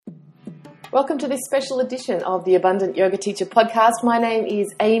Welcome to this special edition of the Abundant Yoga Teacher podcast. My name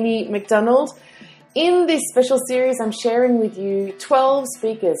is Amy McDonald. In this special series, I'm sharing with you 12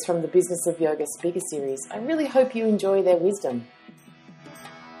 speakers from the Business of Yoga speaker series. I really hope you enjoy their wisdom.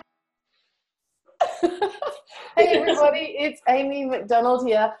 Hey everybody, it's Amy McDonald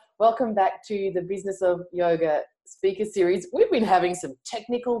here. Welcome back to the Business of Yoga speaker series. We've been having some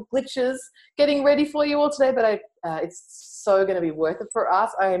technical glitches getting ready for you all today, but it's so going to be worth it for us.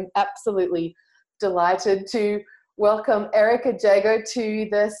 I am absolutely delighted to welcome Erica Jago to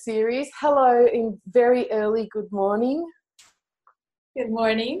the series. Hello, in very early good morning. Good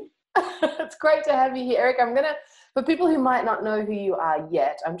morning. It's great to have you here, Erica. For people who might not know who you are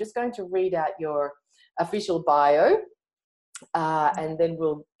yet, I'm just going to read out your official bio. And then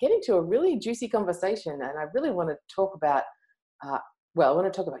we'll get into a really juicy conversation. And I really want to talk about, I want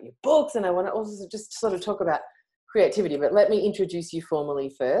to talk about your books, and I want to also just sort of talk about creativity. But let me introduce you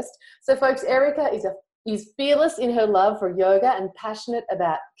formally first. So, folks, Erica is fearless in her love for yoga and passionate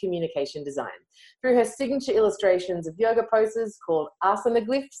about communication design. Through her signature illustrations of yoga poses called asana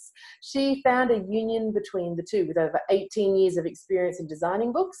glyphs, she found a union between the two. With over 18 years of experience in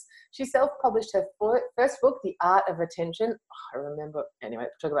designing books, she self-published her first book, The Art of Attention. Anyway, we'll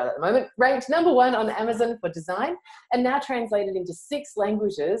talk about that in a moment. Ranked #1 on Amazon for design and now translated into 6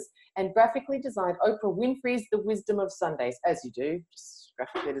 languages, and graphically designed Oprah Winfrey's The Wisdom of Sundays, as you do, just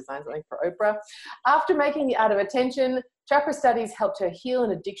graphically design something for Oprah. After making The Art of Attention, chakra studies helped her heal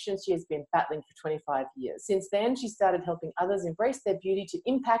an addiction she has been battling for 25 years. Since then, she started helping others embrace their beauty to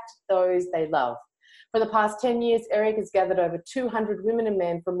impact those they love. For the past 10 years, Eric has gathered over 200 women and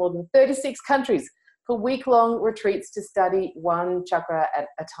men from more than 36 countries for week-long retreats to study one chakra at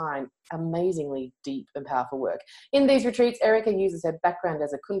a time. Amazingly deep and powerful work. In these retreats, Erica uses her background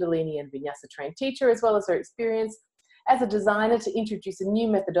as a Kundalini and Vinyasa trained teacher, as well as her experience as a designer, to introduce a new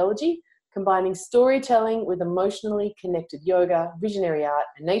methodology combining storytelling with emotionally connected yoga, visionary art,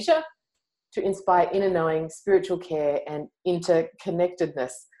 and nature to inspire inner knowing, spiritual care, and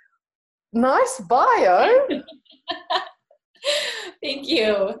interconnectedness. Nice bio. Thank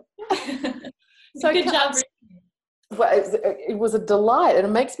you. So good job. Well, it was a delight, and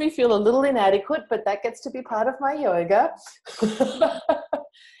it makes me feel a little inadequate, but that gets to be part of my yoga.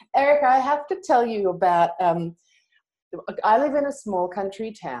 Erica, I have to tell you about, I live in a small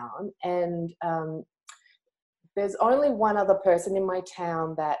country town, and there's only one other person in my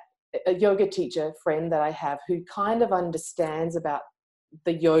town, a yoga teacher friend that I have, who kind of understands about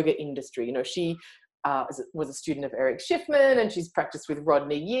the yoga industry. You know, she was a student of Eric Schiffman, and she's practiced with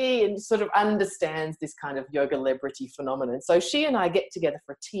Rodney Yee and sort of understands this kind of yoga celebrity phenomenon. So she and I get together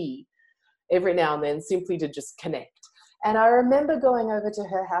for tea every now and then, simply to just connect. And I remember going over to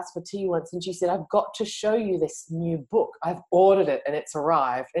her house for tea once, and she said, "I've got to show you this new book. I've ordered it and it's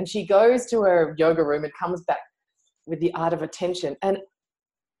arrived." And she goes to her yoga room and comes back with The Art of Attention. And,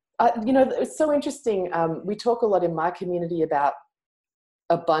 it's so interesting. We talk a lot in my community about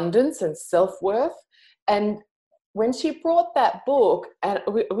abundance and self-worth. And when she brought that book, and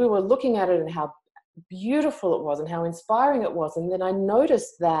we were looking at it and how beautiful it was and how inspiring it was, and then I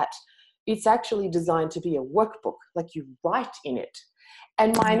noticed that it's actually designed to be a workbook, like you write in it.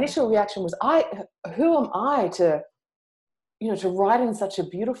 And my initial reaction was, who am I to write in such a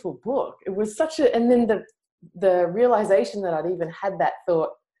beautiful book? It was and then the realization that I'd even had that thought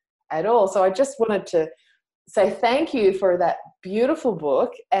at all. So I just wanted to say thank you for that beautiful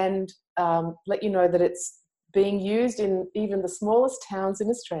book, and let you know that it's being used in even the smallest towns in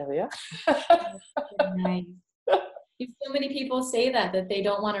Australia. Nice. So many people say that they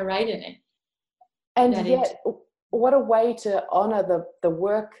don't want to write in it. And yet, what a way to honor the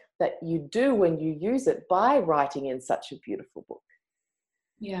work that you do when you use it by writing in such a beautiful book.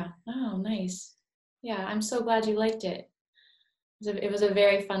 Yeah. Oh, nice. Yeah, I'm so glad you liked it. It was a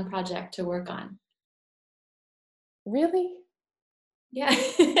very fun project to work on. Really? Yeah,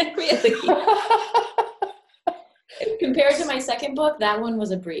 really. Compared to my second book, that one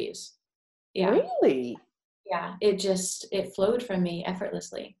was a breeze. Yeah. Really? Yeah, it flowed from me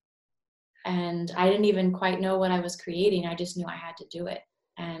effortlessly. And I didn't even quite know what I was creating. I just knew I had to do it.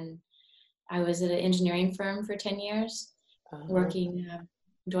 And I was at an engineering firm for 10 years, working,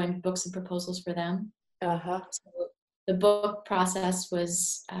 doing books and proposals for them. So the book process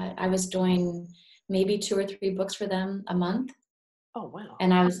was, I was doing maybe 2 or 3 books for them a month. Oh, wow.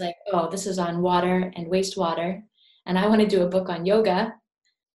 And I was like, this is on water and wastewater, and I want to do a book on yoga.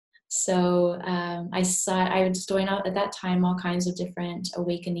 So I was doing at that time all kinds of different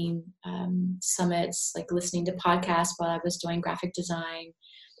awakening summits, like listening to podcasts while I was doing graphic design,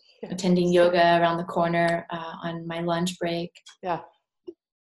 attending yoga around the corner on my lunch break. Yeah.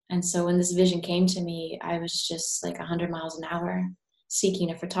 And so when this vision came to me, I was just like 100 miles an hour, seeking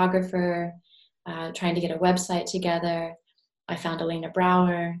a photographer, trying to get a website together. I found Elena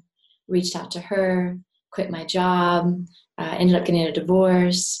Brower, reached out to her, quit my job, ended up getting a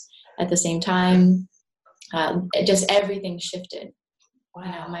divorce at the same time. Just everything shifted. Wow.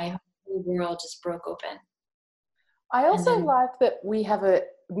 You know, my whole world just broke open. I also like that we have a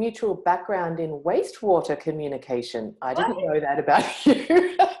mutual background in wastewater communication. I didn't know that about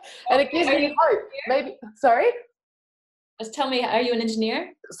you. And it gives me hope. Maybe, sorry? Just tell me, are you an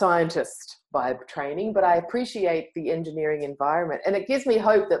engineer? Scientist by training, but I appreciate the engineering environment. And it gives me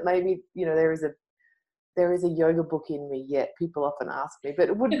hope that maybe, you know, there is a yoga book in me yet. People often ask me, but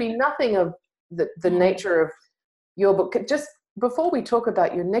it would be nothing of the nature of your book. Just before we talk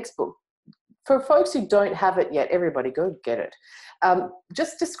about your next book, for folks who don't have it yet, everybody go get it.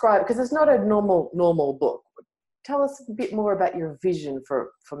 Just describe, because it's not a normal book. Tell us a bit more about your vision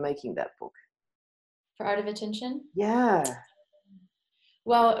for making that book. For Art of Attention? Yeah.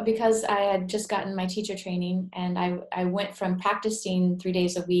 Well, because I had just gotten my teacher training, and I went from practicing 3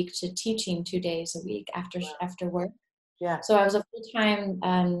 days a week to teaching 2 days a week after work. Yeah. So I was a full-time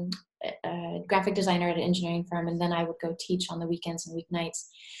graphic designer at an engineering firm, and then I would go teach on the weekends and weeknights.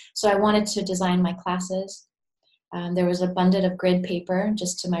 So I wanted to design my classes. There was a bundle of grid paper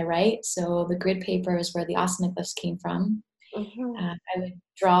just to my right. So the grid paper is where the asana glyphs came from. Mm-hmm. I would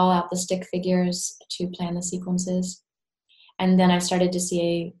draw out the stick figures to plan the sequences. And then I started to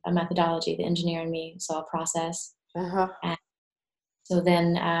see a methodology. The engineer in me saw a process. Uh-huh. And so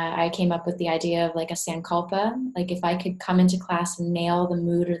then I came up with the idea of like a sankalpa. Like if I could come into class and nail the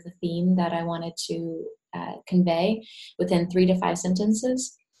mood or the theme that I wanted to convey within 3 to 5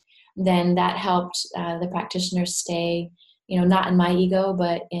 sentences, then that helped the practitioners stay, you know, not in my ego,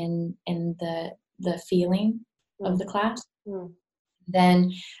 but in the feeling of the class.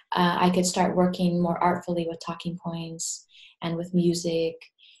 Then I could start working more artfully with talking points and with music,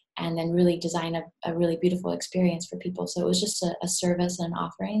 and then really design a really beautiful experience for people. So it was just a service and an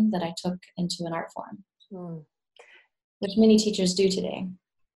offering that I took into an art form, which many teachers do today.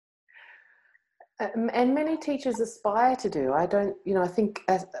 And many teachers aspire to do. I think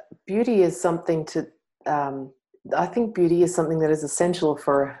beauty is something I think beauty is something that is essential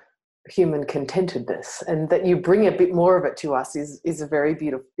for human contentedness, and that you bring a bit more of it to us is a very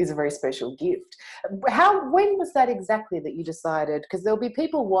beautiful, is a very special gift. When was that exactly that you decided? Because there'll be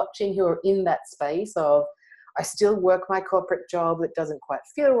people watching who are in that space of, I still work my corporate job that doesn't quite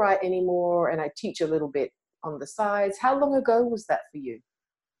feel right anymore, and I teach a little bit on the sides. How long ago was that for you?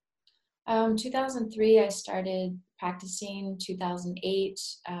 2003, I started practicing. 2008,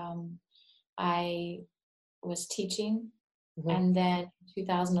 I was teaching. And then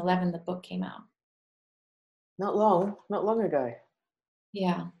 2011, the book came out. Not long ago.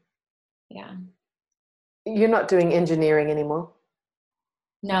 Yeah. You're not doing engineering anymore?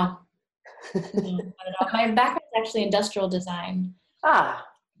 No, not at all. My background is actually industrial design.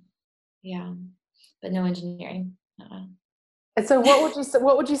 Yeah, but no engineering. And so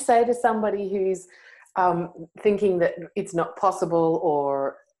what would you say to somebody who's thinking that it's not possible,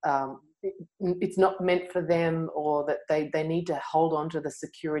 or it's not meant for them, or that they need to hold on to the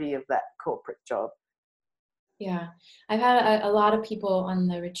security of that corporate job? Yeah, I've had a lot of people on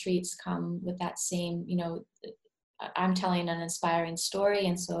the retreats come with that same, you know, I'm telling an inspiring story,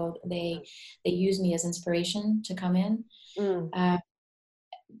 and so they use me as inspiration to come in.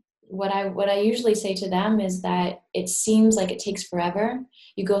 What I usually say to them is that it seems like it takes forever.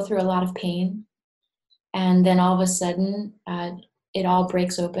 You go through a lot of pain, and then all of a sudden it all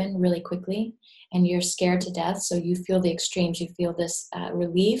breaks open really quickly, and you're scared to death. So you feel the extremes. You feel this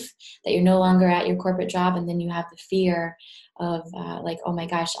relief that you're no longer at your corporate job, and then you have the fear of like, oh my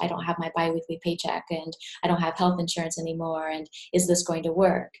gosh, I don't have my biweekly paycheck, and I don't have health insurance anymore, and is this going to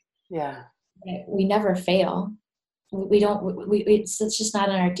work? Yeah. We never fail. It's just not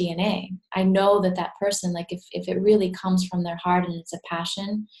in our DNA. I know that person, like if it really comes from their heart and it's a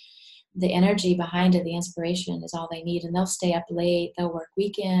passion, the energy behind it, the inspiration is all they need, and they'll stay up late, they'll work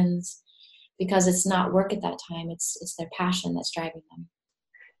weekends, because it's not work at that time, it's their passion that's driving them.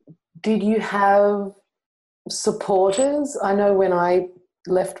 Did you have supporters? I know when I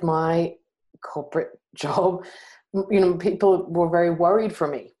left my corporate job, you know, people were very worried for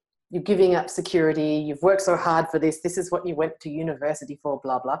me. You're giving up security, you've worked so hard for this is what you went to university for,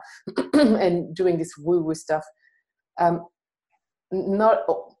 blah, blah, and doing this woo-woo stuff. In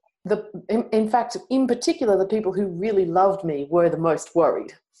fact, in particular, the people who really loved me were the most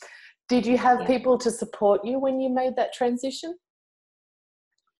worried. Did you have people to support you when you made that transition?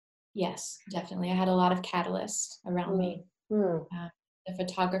 Yes, definitely. I had a lot of catalysts around me. the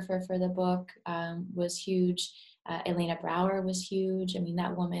photographer for the book was huge. Elena Brower was huge. I mean,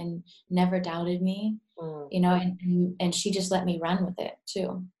 that woman never doubted me, you know, and she just let me run with it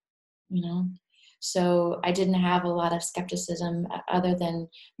too, you know. So I didn't have a lot of skepticism other than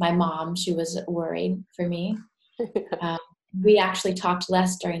my mom. She was worried for me. We actually talked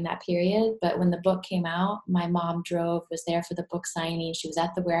less during that period, but when the book came out, my mom was there for the book signing. She was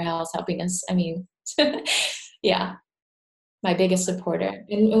at the warehouse helping us. I mean, yeah, my biggest supporter.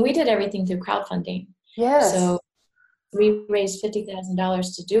 And we did everything through crowdfunding. Yes. So we raised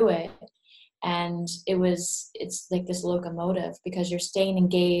 $50,000 to do it. And it's like this locomotive, because you're staying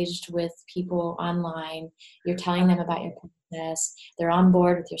engaged with people online. You're telling them about your process. They're on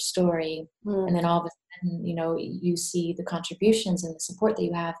board with your story. And then all of a sudden, you know, you see the contributions and the support that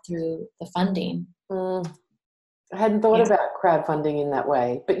you have through the funding. I hadn't thought about crowdfunding in that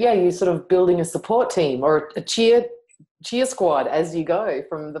way. But yeah, you're sort of building a support team or a cheer squad as you go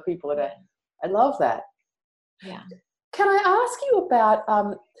from the people that are. I love that. Yeah. Can I ask you about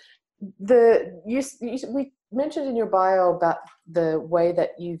we mentioned in your bio about the way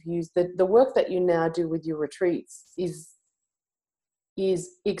that you've used the work that you now do with your retreats is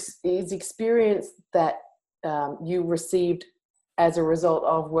experience that you received as a result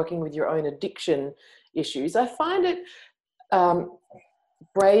of working with your own addiction issues. I find it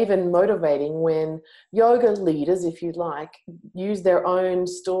brave and motivating when yoga leaders, if you like, use their own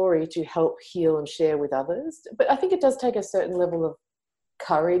story to help heal and share with others. But I think it does take a certain level of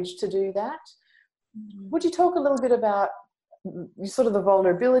courage to do that. Would you talk a little bit about sort of the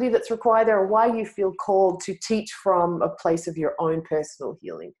vulnerability that's required there, or why you feel called to teach from a place of your own personal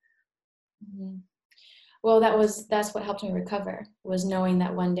healing? Well, that's what helped me recover, was knowing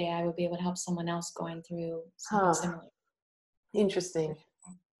that one day I would be able to help someone else going through something similar. Interesting.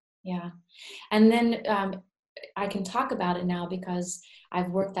 Yeah. And then I can talk about it now because I've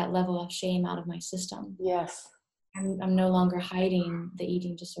worked that level of shame out of my system. Yes. I'm no longer hiding the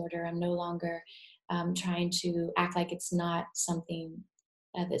eating disorder. I'm no longer trying to act like it's not something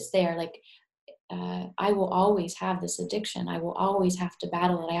that's there. Like, I will always have this addiction. I will always have to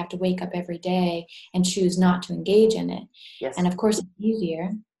battle it. I have to wake up every day and choose not to engage in it. Yes. And of course, it's easier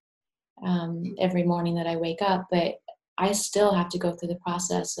every morning that I wake up, but I still have to go through the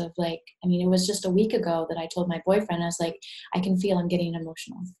process of, like, I mean, it was just a week ago that I told my boyfriend, I was like, I can feel I'm getting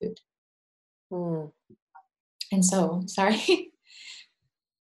emotional with food. And so, sorry.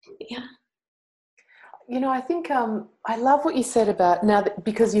 Yeah. You know, I think I love what you said about now that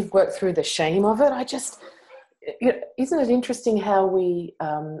because you've worked through the shame of it. Isn't it interesting how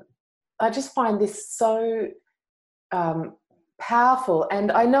I just find this so powerful.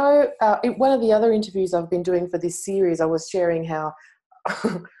 And I know in one of the other interviews I've been doing for this series, I was sharing how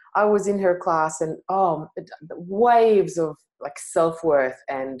I was in her class and waves of like self-worth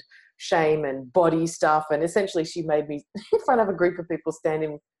and shame and body stuff. And essentially she made me in front of a group of people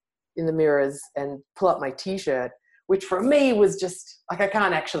standing in the mirrors and pull up my t-shirt, which for me was just like, I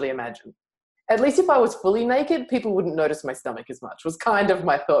can't actually imagine. At least if I was fully naked, people wouldn't notice my stomach as much, was kind of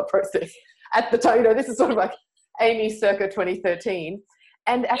my thought process at the time. You know, this is sort of like Amy circa 2013.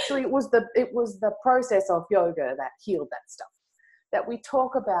 And actually it was the process of yoga that healed that stuff. That we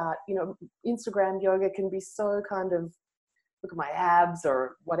talk about, you know, Instagram yoga can be so kind of, look at my abs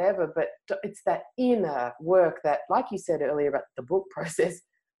or whatever, but it's that inner work that, like you said earlier about the book process,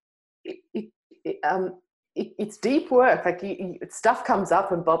 it's deep work. Like stuff comes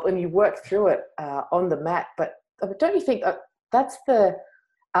up and you work through it on the mat. But don't you think that's the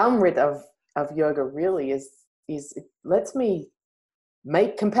amrit of yoga really is it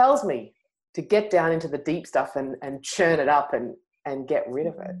compels me to get down into the deep stuff and churn it up and get rid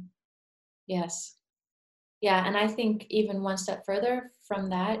of it. Yes. Yeah. And I think even one step further from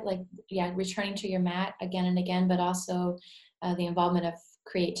that, like, yeah, returning to your mat again and again, but also the involvement of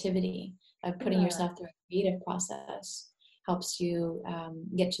creativity, of putting yourself through a creative process helps you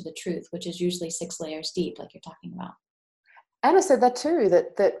get to the truth, which is usually 6 layers deep, like you're talking about. Anna said that too,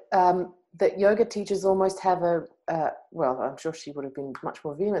 that yoga teachers almost have well, I'm sure she would have been much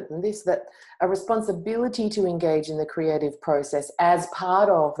more vehement than this, that a responsibility to engage in the creative process as part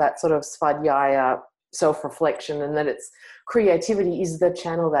of that sort of svadhyaya self-reflection, and that it's creativity is the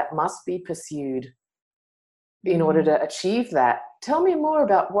channel that must be pursued in order to achieve that. Tell me more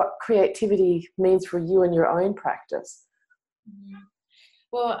about what creativity means for you in your own practice.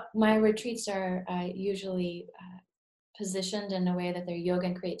 Well, my retreats are usually positioned in a way that they're yoga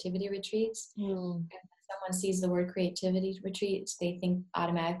and creativity retreats. If someone sees the word creativity retreats, they think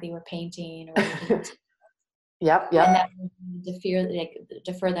automatically we're painting or working. Yep. And that would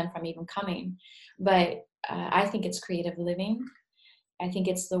defer them from even coming. But I think it's creative living. I think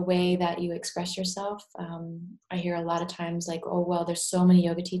it's the way that you express yourself. I hear a lot of times like, oh, well, there's so many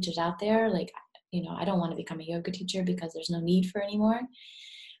yoga teachers out there. Like, I don't want to become a yoga teacher because there's no need for anymore.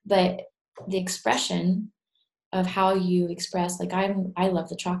 But the expression of how you express, like I love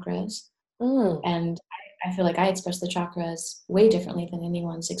the chakras. And I feel like I express the chakras way differently than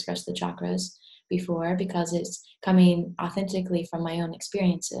anyone's expressed the chakras before, because it's coming authentically from my own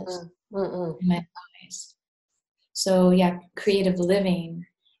experiences, my own eyes. So yeah, creative living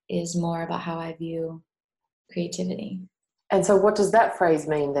is more about how I view creativity. And so what does that phrase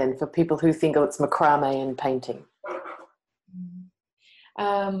mean then for people who think, oh, it's macrame and painting?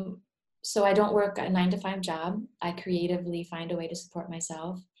 So I don't work a 9-to-5 job. I creatively find a way to support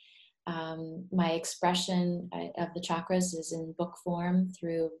myself. My expression of the chakras is in book form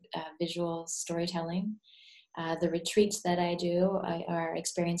through visual storytelling. The retreats that I do are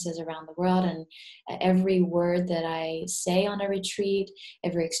experiences around the world, and every word that I say on a retreat,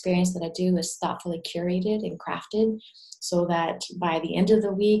 every experience that I do is thoughtfully curated and crafted so that by the end of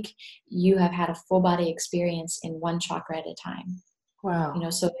the week, you have had a full body experience in one chakra at a time. Wow.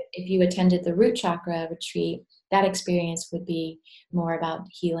 So if you attended the root chakra retreat, that experience would be more about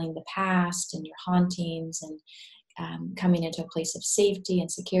healing the past and your hauntings and coming into a place of safety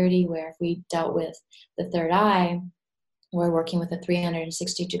and security, where if we dealt with the third eye, we're working with a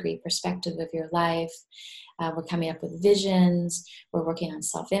 360-degree perspective of your life. We're coming up with visions. We're working on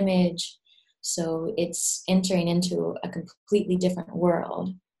self-image. So it's entering into a completely different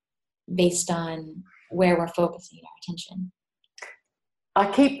world based on where we're focusing our attention.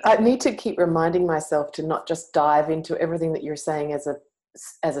 I need to keep reminding myself to not just dive into everything that you're saying as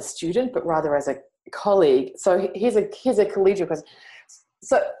a student, but rather as a colleague. So here's a collegiate question.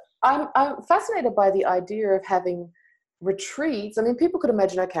 So I'm fascinated by the idea of having retreats. I mean, people could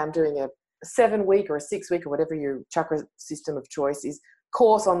imagine, okay, I'm doing a 7-week or a 6-week or whatever your chakra system of choice is,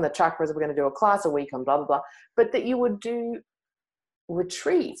 course on the chakras. We're going to do a class a week on blah, blah, blah. But that you would do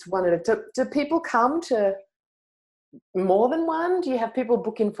retreats one at a time. Do people come to more than one? Do you have people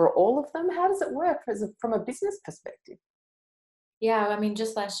book in for all of them? How does it work from a business perspective? Yeah, I mean,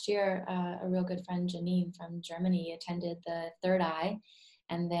 just last year, a real good friend, Janine from Germany, attended the third eye.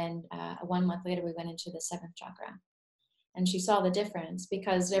 And then 1 month later, we went into the 7th chakra. And she saw the difference,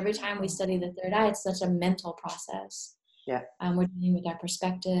 because every time we study the third eye, it's such a mental process. Yeah. We're dealing with our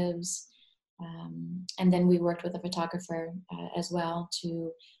perspectives. And then we worked with a photographer as well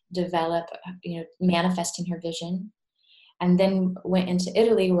to develop, manifesting her vision. And then went into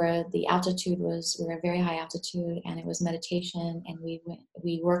Italy, where the altitude we were a very high altitude, and it was meditation, and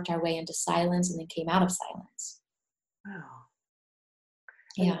we worked our way into silence and then came out of silence. Wow.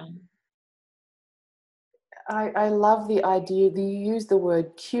 Yeah. I love the idea that you use the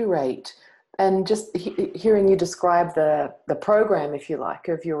word curate, and just hearing you describe the program, if you like,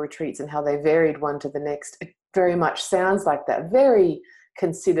 of your retreats and how they varied one to the next, it very much sounds like that, very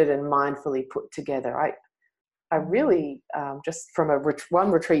considered and mindfully put together. I really, just from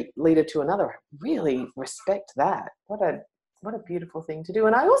one retreat leader to another, really respect that. What a beautiful thing to do.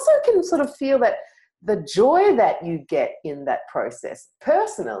 And I also can sort of feel that the joy that you get in that process,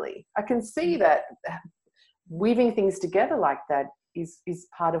 personally, I can see that weaving things together like that is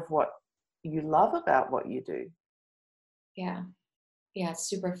part of what you love about what you do. Yeah. Yeah, it's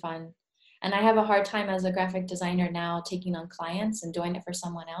super fun. And I have a hard time as a graphic designer now taking on clients and doing it for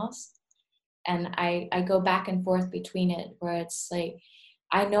someone else. And I go back and forth between it, where it's like,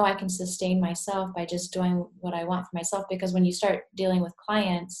 I know I can sustain myself by just doing what I want for myself, because when you start dealing with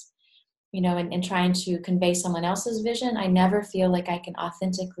clients, and trying to convey someone else's vision, I never feel like I can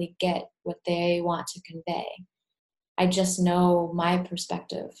authentically get what they want to convey. I just know my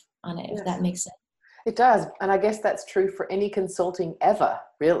perspective on it, if that makes sense. It does. And I guess that's true for any consulting ever,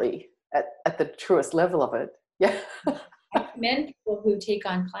 really, at the truest level of it. Yeah. I commend people who take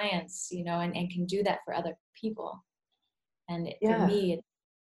on clients, and can do that for other people. And for me,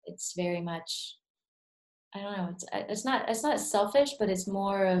 it's very much, I don't know, it's not selfish, but it's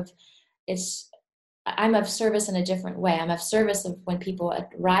more of, I'm of service in a different way. I'm of service of when people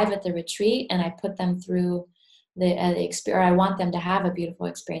arrive at the retreat, and I put them through the experience, or I want them to have a beautiful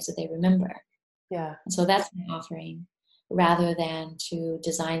experience that they remember. Yeah. And so that's my offering, rather than to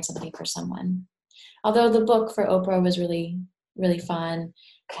design something for someone. Although the book for Oprah was really, really fun,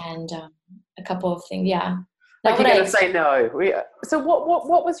 and a couple of things, yeah. Like you're going to say no. So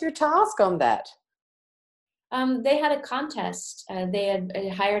what was your task on that? They had a contest. They had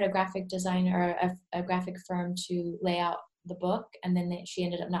hired a graphic designer, or a graphic firm, to lay out the book, and then she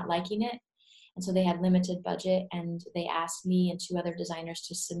ended up not liking it. And so they had limited budget, and they asked me and 2 other designers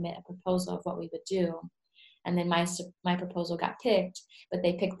to submit a proposal of what we would do. And then my proposal got picked, but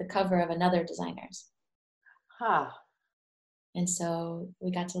they picked the cover of another designer's. Huh. And so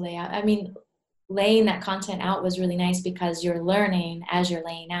we got to lay out. I mean, laying that content out was really nice because you're learning as you're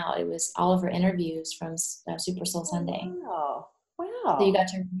laying out. It was all of her interviews from Super Soul Sunday. Wow. So you Wow. got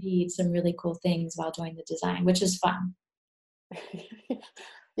to read some really cool things while doing the design, which is fun.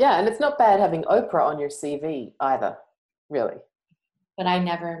 Yeah, and it's not bad having Oprah on your CV either, really. But I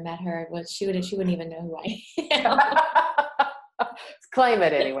never met her. She wouldn't even know who I am. Claim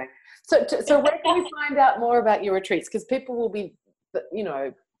it anyway. So where can we find out more about your retreats? Because people will be, you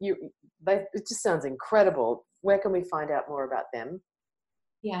know, it just sounds incredible. Where can we find out more about them?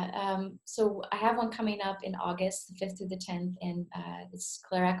 Yeah, so I have one coming up in August, the 5th through the 10th, in it's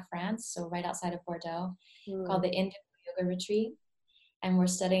Clairac, France, so right outside of Bordeaux, called the Indigo Yoga Retreat. And we're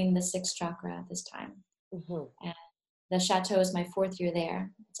studying the 6th chakra this time. Mm-hmm. And the chateau is my 4th year there.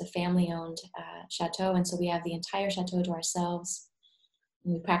 It's a family-owned chateau, and so we have the entire chateau to ourselves.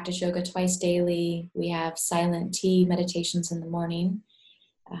 And we practice yoga twice daily. We have silent tea meditations in the morning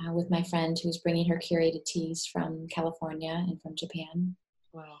with my friend who's bringing her curated teas from California and from Japan.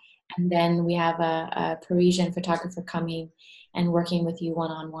 Wow. And then we have a Parisian photographer coming and working with you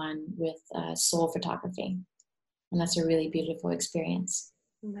one-on-one with soul photography. And that's a really beautiful experience.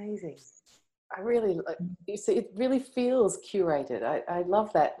 Amazing. I really, you see, it really feels curated. I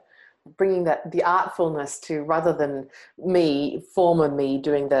love that, bringing the artfulness to, rather than former me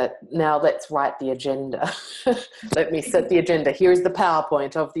doing the, now let's write the agenda. Let me set the agenda. Here's the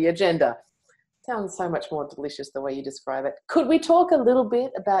PowerPoint of the agenda. Sounds so much more delicious the way you describe it. Could we talk a little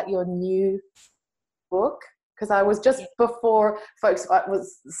bit about your new book? Because I was just before, folks, I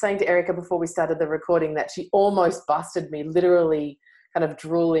was saying to Erica before we started the recording that she almost busted me, literally kind of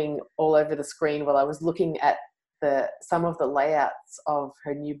drooling all over the screen while I was looking at some of the layouts of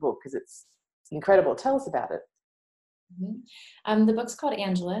her new book, because it's incredible. Tell us about it. Mm-hmm. The book's called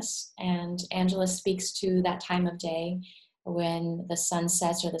Angelus, and Angelus speaks to that time of day when the sun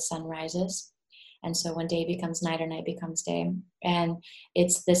sets or the sun rises. And so when day becomes night or night becomes day. And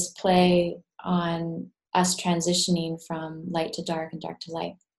it's this play on us transitioning from light to dark and dark to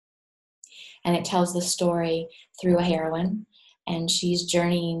light. And it tells the story through a heroine, and she's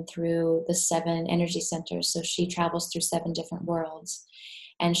journeying through the 7 energy centers. So she travels through 7 different worlds,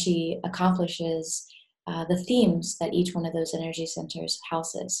 and she accomplishes the themes that each one of those energy centers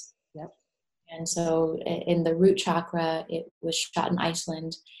houses. Yep. And so in the root chakra, it was shot in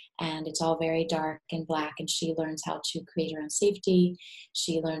Iceland, and it's all very dark and black, and she learns how to create her own safety.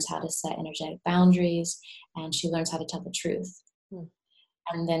 She learns how to set energetic boundaries, and she learns how to tell the truth.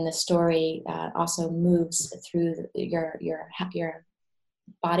 And then the story also moves through your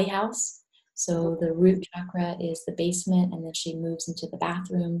body house. So the root chakra is the basement, and then she moves into the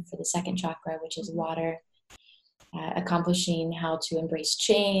bathroom for the 2nd chakra, which is water, accomplishing how to embrace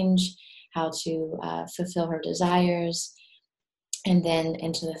change, how to fulfill her desires. And then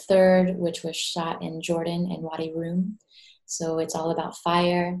into the 3rd, which was shot in Jordan and Wadi Rum. So it's all about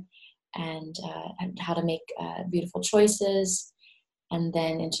fire and how to make beautiful choices. And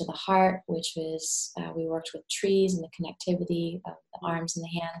then into the heart, which was, we worked with trees and the connectivity of the arms and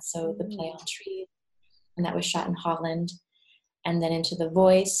the hands, so the play on trees. And that was shot in Holland. And then into the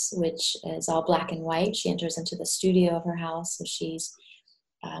voice, which is all black and white. She enters into the studio of her house, so she's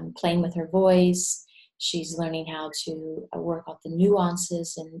playing with her voice. She's learning how to work out the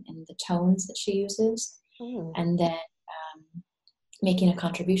nuances and the tones that she uses. And then making a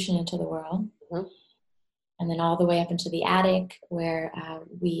contribution into the world. And then all the way up into the attic, where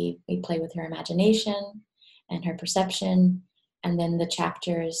we play with her imagination and her perception. And then the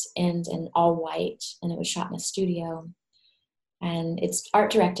chapters end in all white, and it was shot in a studio. And it's art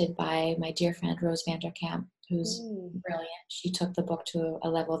directed by my dear friend Rose Vanderkamp, who's brilliant. She took the book to a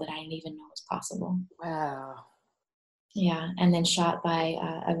level that I didn't even know was possible. Wow. Yeah, and then shot by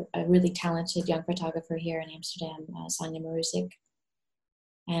a really talented young photographer here in Amsterdam, Sonja Marusik.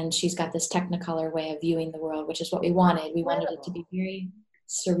 And she's got this Technicolor way of viewing the world, which is what we wanted. We wanted it to be very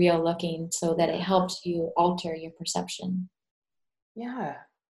surreal looking so that it helped you alter your perception. Yeah.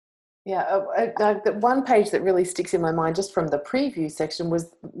 Yeah. The one page that really sticks in my mind just from the preview section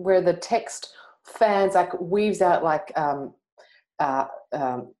was where the text fans, like, weaves out like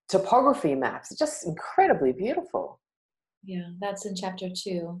topography maps. It's just incredibly beautiful. Yeah, that's in chapter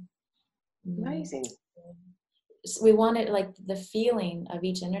 2. Amazing. We wanted, like, the feeling of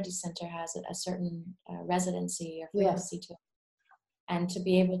each energy center has a certain residency or frequency to it. And to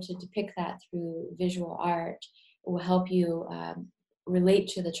be able to depict that through visual art will help you relate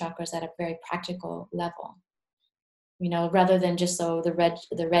to the chakras at a very practical level. rather than just the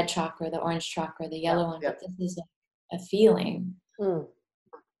red chakra, the orange chakra, the yellow one, but this is a feeling, and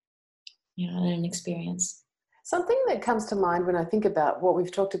an experience. Something that comes to mind when I think about what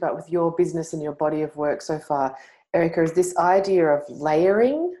we've talked about with your business and your body of work so far, Erica, is this idea of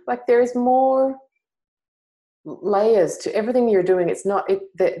layering. Like there is more layers to everything you're doing. It's not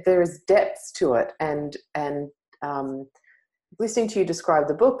there is depth to it, and listening to you describe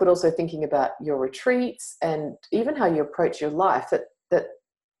the book, but also thinking about your retreats and even how you approach your life, that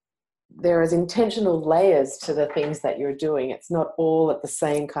there is intentional layers to the things that you're doing. It's not all at the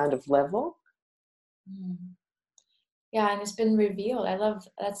same kind of level. Yeah, and it's been revealed.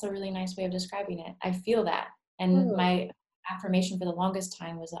 That's a really nice way of describing it. I feel that. And my affirmation for the longest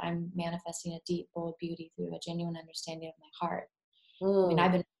time was that I'm manifesting a deep, bold beauty through a genuine understanding of my heart. I mean,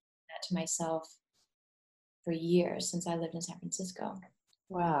 I've been saying that to myself for years since I lived in San Francisco.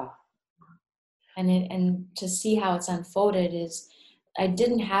 Wow. And to see how it's unfolded is, I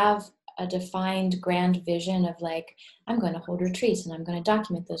didn't have a defined grand vision of like, I'm going to hold retreats and I'm going to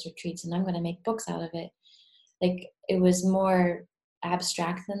document those retreats and I'm going to make books out of it. Like, it was more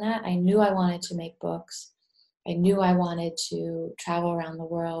abstract than that. I knew I wanted to make books. I knew I wanted to travel around the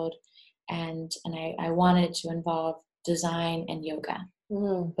world, and I wanted to involve design and yoga.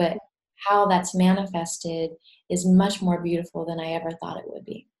 But how that's manifested is much more beautiful than I ever thought it would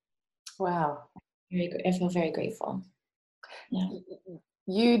be. Wow. I feel very grateful. Yeah.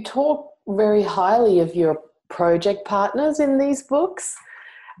 You talk very highly of your project partners in these books.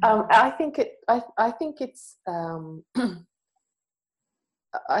 I think it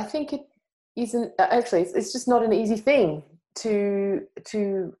isn't actually. It's just not an easy thing to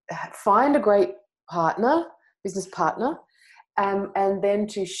find a great business partner, and then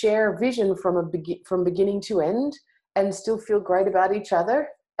to share a vision from beginning to end, and still feel great about each other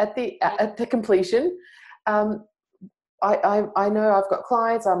at the completion. I know I've got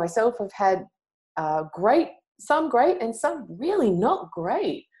clients. I myself have had some great and some really not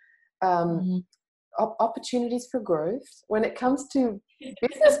great opportunities for growth when it comes to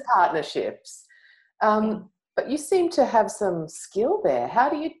business partnerships. But you seem to have some skill there. How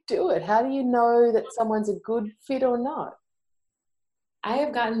do you do it? How do you know that someone's a good fit or not? I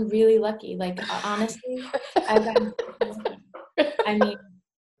have gotten really lucky. Like, honestly, I've gotten lucky. I mean,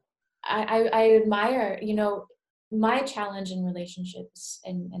 I admire, my challenge in relationships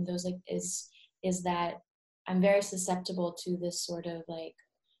and those is that I'm very susceptible to this sort of like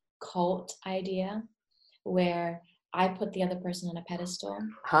cult idea where I put the other person on a pedestal.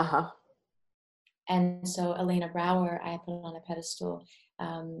 And so Elena Brower, I put on a pedestal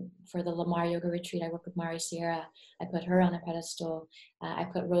for the Lamar Yoga Retreat. I work with Mari Sierra. I put her on a pedestal. I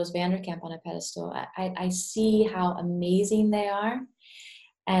put Rose Vanderkamp on a pedestal. I see how amazing they are,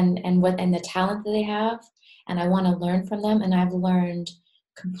 and the talent that they have, and I want to learn from them. And I've learned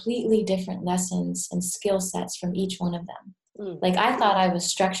completely different lessons and skill sets from each one of them. Like, I thought I was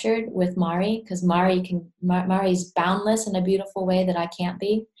structured with Mari because Mari's boundless in a beautiful way that I can't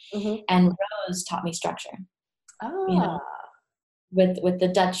be. And Rose taught me structure, with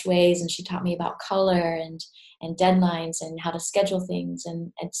the Dutch ways, and she taught me about color and deadlines and how to schedule things,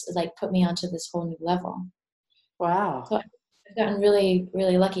 and it's like put me onto this whole new level. Wow. So I've gotten really,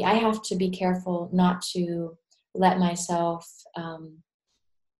 really lucky. I have to be careful not to let myself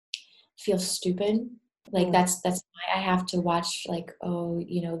feel stupid. Like that's why I have to watch, like,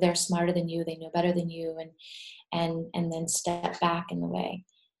 they're smarter than you, they know better than you, and then step back in the way.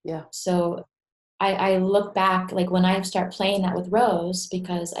 Yeah. So I look back, like when I start playing that with Rose,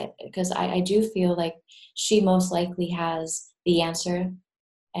 because I do feel like she most likely has the answer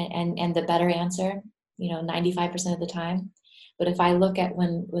and the better answer, 95% of the time. But if I look at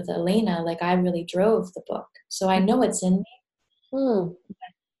with Elena, like, I really drove the book, so I know it's in me.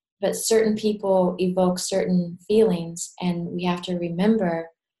 But certain people evoke certain feelings, and we have to remember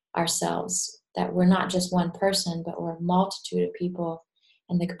ourselves that we're not just one person, but we're a multitude of people,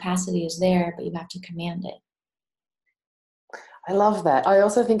 and the capacity is there, but you have to command it. I love that. I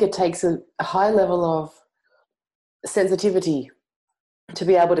also think it takes a high level of sensitivity to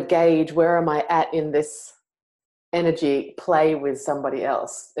be able to gauge where am I at in this energy play with somebody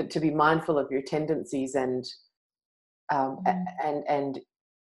else, to be mindful of your tendencies and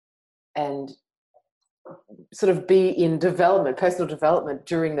sort of be in personal development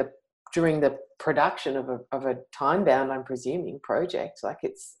during the production of a time-bound, I'm presuming, project. Like,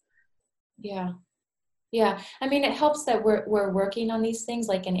 it's yeah. I mean, it helps that we're working on these things.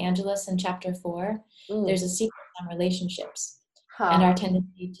 Like in Angelus in chapter 4, there's a sequence on relationships and our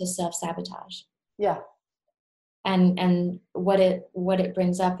tendency to self-sabotage. Yeah. And what it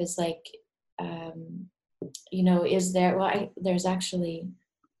brings up is like you know, is there, well, there's actually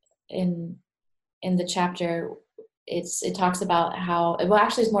in the chapter, it talks about how, well,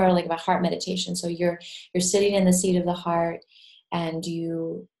 actually it's more like about heart meditation. So you're sitting in the seat of the heart, and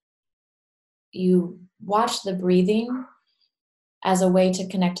you watch the breathing as a way to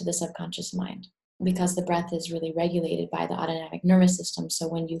connect to the subconscious mind, because the breath is really regulated by the autonomic nervous system. So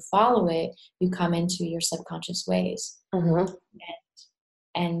when you follow it, you come into your subconscious ways. Mm-hmm.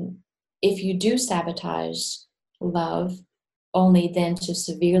 And if you do sabotage love only then to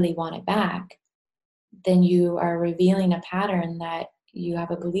severely want it back, then you are revealing a pattern that you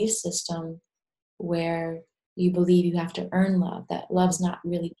have a belief system where you believe you have to earn love, that love's not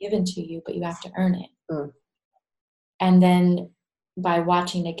really given to you, but you have to earn it. Mm. And then by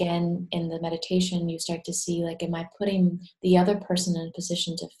watching again in the meditation, you start to see, like, am I putting the other person in a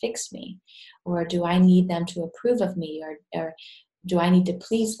position to fix me? Or do I need them to approve of me? Or do I need to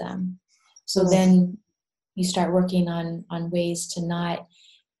please them? So then you start working on ways to not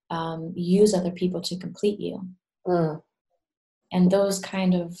use other people to complete you. Mm. And those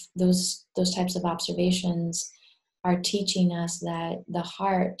types of observations are teaching us that the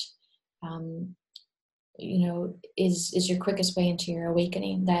heart, you know, is your quickest way into your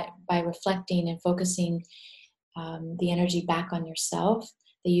awakening, that by reflecting and focusing the energy back on yourself,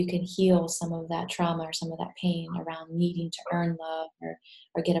 that you can heal some of that trauma or some of that pain around needing to earn love or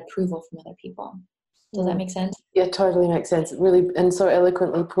get approval from other people. Does that make sense? Yeah, totally makes sense. Really, and so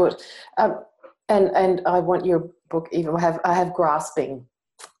eloquently put. And I want your book. Even I have grasping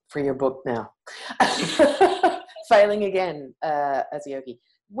for your book now. Failing again as a yogi.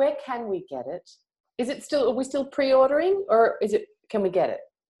 Where can we get it? Is it still? Are we still pre-ordering, or is it? Can we get it?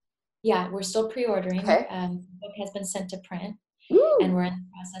 Yeah, we're still pre-ordering. Okay. The book has been sent to print. Ooh. And we're in the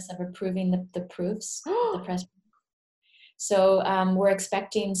process of approving the proofs, the press. So we're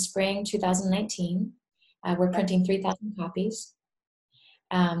expecting spring 2019. We're printing 3,000 copies.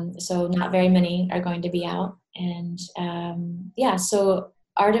 So not very many are going to be out. And so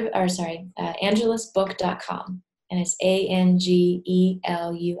angelusbook.com. And it's ANGELUS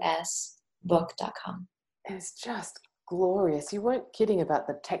book.com. It's just glorious. You weren't kidding about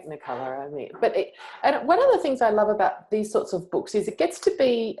the Technicolor. I mean, and one of the things I love about these sorts of books is it gets to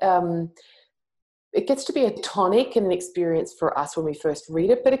be a tonic and an experience for us when we first read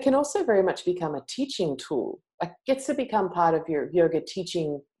it, but it can also very much become a teaching tool. It gets to become part of your yoga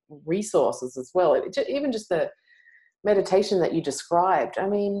teaching resources as well. Even just the meditation that you described. I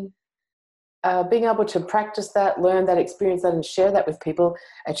mean, being able to practice that, learn that, experience that, and share that with people,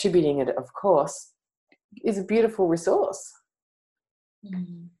 attributing it, of course, is a beautiful resource.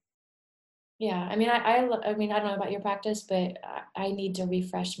 Mm-hmm. Yeah, I mean, I mean, I don't know about your practice, but I need to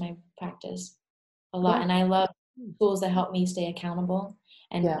refresh my practice a lot. Yeah. And I love tools that help me stay accountable.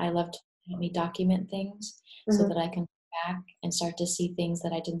 And Yeah. I love to help me document things so that I can go back and start to see things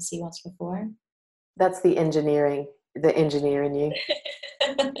that I didn't see once before. That's the engineer in you.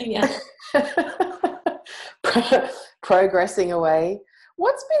 Yeah. Progressing away.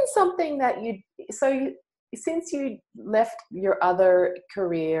 What's been something that since you left your other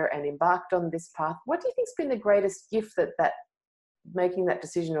career and embarked on this path, what do you think's been the greatest gift that making that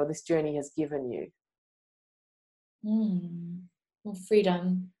decision or this journey has given you? Well,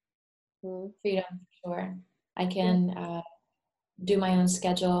 freedom. Freedom, for sure. I can do my own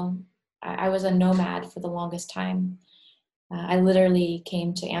schedule. I was a nomad for the longest time. I literally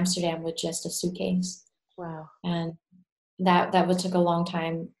came to Amsterdam with just a suitcase. Wow. And that took a long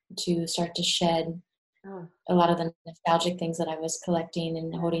time to start to shed a lot of the nostalgic things that I was collecting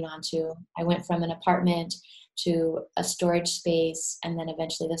and holding on to. I went from an apartment to a storage space, and then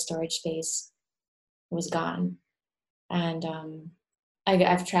eventually the storage space was gone. And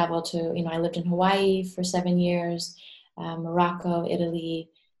I've traveled to, I lived in Hawaii for 7 years, Morocco, Italy,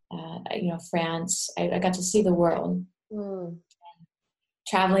 France. I got to see the world.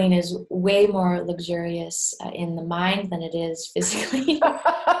 Traveling is way more luxurious in the mind than it is physically.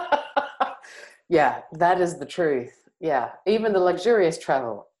 Yeah, that is the truth. Yeah, even the luxurious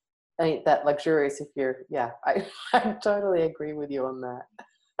travel ain't that luxurious if you're, I totally agree with you on that.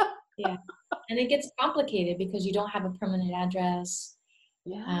 Yeah, and it gets complicated because you don't have a permanent address.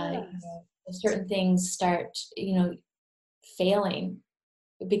 Yeah. Certain things start, failing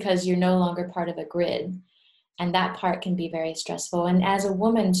because you're no longer part of a grid. And that part can be very stressful. And as a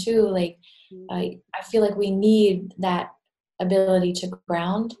woman too, like, I feel like we need that ability to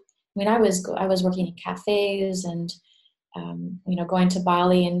ground. I mean, I was working in cafes and, going to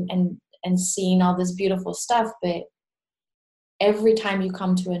Bali and seeing all this beautiful stuff. But every time you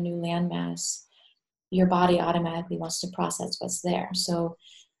come to a new landmass, your body automatically wants to process what's there. So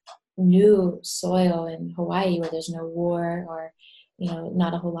new soil in Hawaii where there's no war or,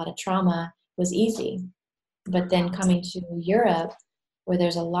 not a whole lot of trauma was easy. But then coming to Europe, where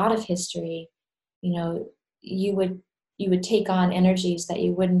there's a lot of history, you would take on energies that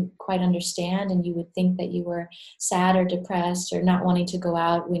you wouldn't quite understand, and you would think that you were sad or depressed or not wanting to go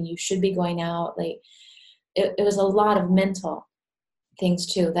out when you should be going out. Like it was a lot of mental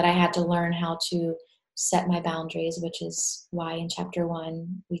things too that I had to learn how to set my boundaries, which is why in chapter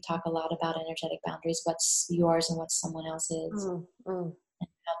 1 we talk a lot about energetic boundaries, what's yours and what someone else's, and how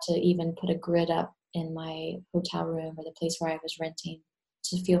to even put a grid up in my hotel room or the place where I was renting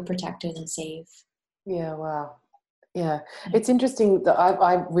to feel protected and safe. Yeah, wow. Yeah, it's interesting that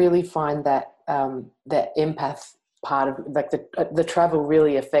I really find that that empath part of like the travel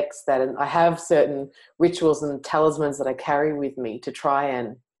really affects that, and I have certain rituals and talismans that I carry with me to try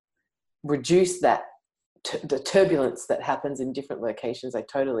and reduce that the turbulence that happens in different locations. I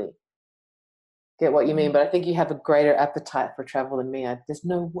totally get what you mean, but I think you have a greater appetite for travel than me. There's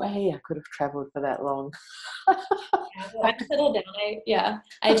no way I could have traveled for that long. I'm settled down.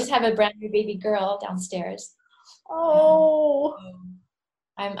 I just have a brand new baby girl downstairs. Oh,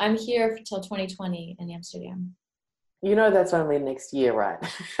 I'm here till 2020 in Amsterdam. That's only next year, right?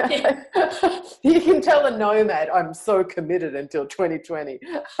 You can tell a nomad I'm so committed until 2020.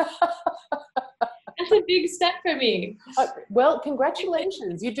 That's a big step for me. Well,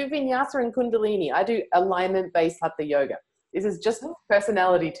 congratulations. You do vinyasa and kundalini. I do alignment-based hatha yoga. This is just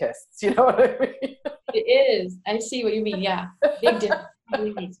personality tests. You know what I mean? It is. I see what you mean. Yeah. Big difference.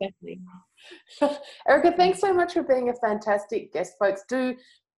 Especially. Erica, thanks so much for being a fantastic guest, folks. Do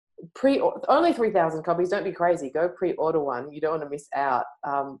only 3,000 copies. Don't be crazy. Go pre-order one. You don't want to miss out.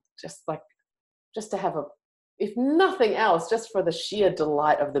 Just to have if nothing else, just for the sheer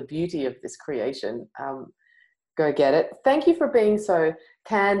delight of the beauty of this creation, go get it. Thank you for being so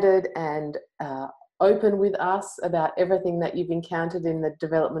candid and open with us about everything that you've encountered in the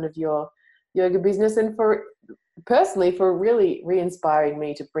development of your yoga business, and for really re-inspiring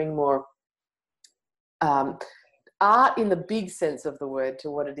me to bring more art in the big sense of the word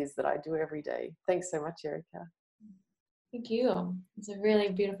to what it is that I do every day. Thanks so much, Erica. Thank you. It's a really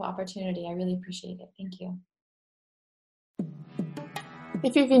beautiful opportunity. I really appreciate it. Thank you.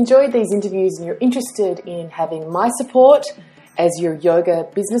 If you've enjoyed these interviews and you're interested in having my support as your yoga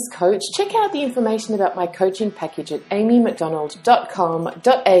business coach, check out the information about my coaching package at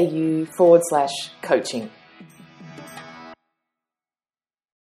amymcdonald.com.au/coaching.